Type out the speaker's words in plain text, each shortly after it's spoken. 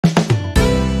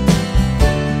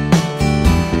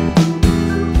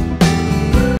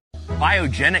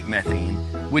biogenic methane,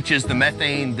 which is the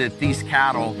methane that these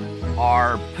cattle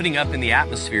are putting up in the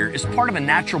atmosphere, is part of a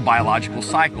natural biological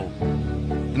cycle.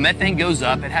 The methane goes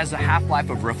up, it has a half-life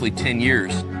of roughly 10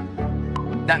 years.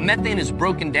 That methane is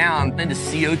broken down into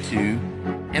CO2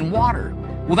 and water.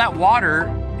 Well, that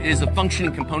water is a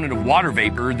functioning component of water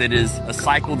vapor that is a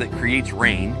cycle that creates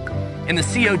rain, and the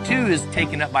CO2 is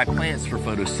taken up by plants for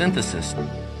photosynthesis.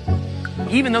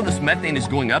 Even though this methane is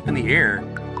going up in the air,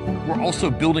 we're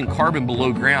also building carbon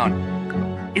below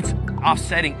ground. It's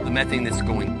offsetting the methane that's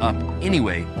going up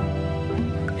anyway.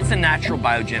 It's a natural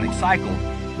biogenic cycle.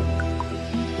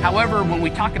 However, when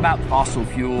we talk about fossil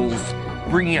fuels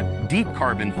bringing up deep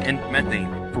carbon and methane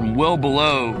from well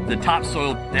below the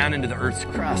topsoil down into the Earth's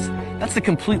crust, that's a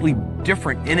completely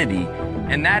different entity.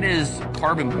 And that is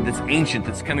carbon that's ancient,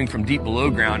 that's coming from deep below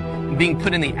ground and being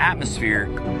put in the atmosphere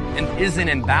and is in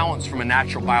imbalance from a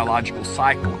natural biological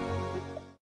cycle.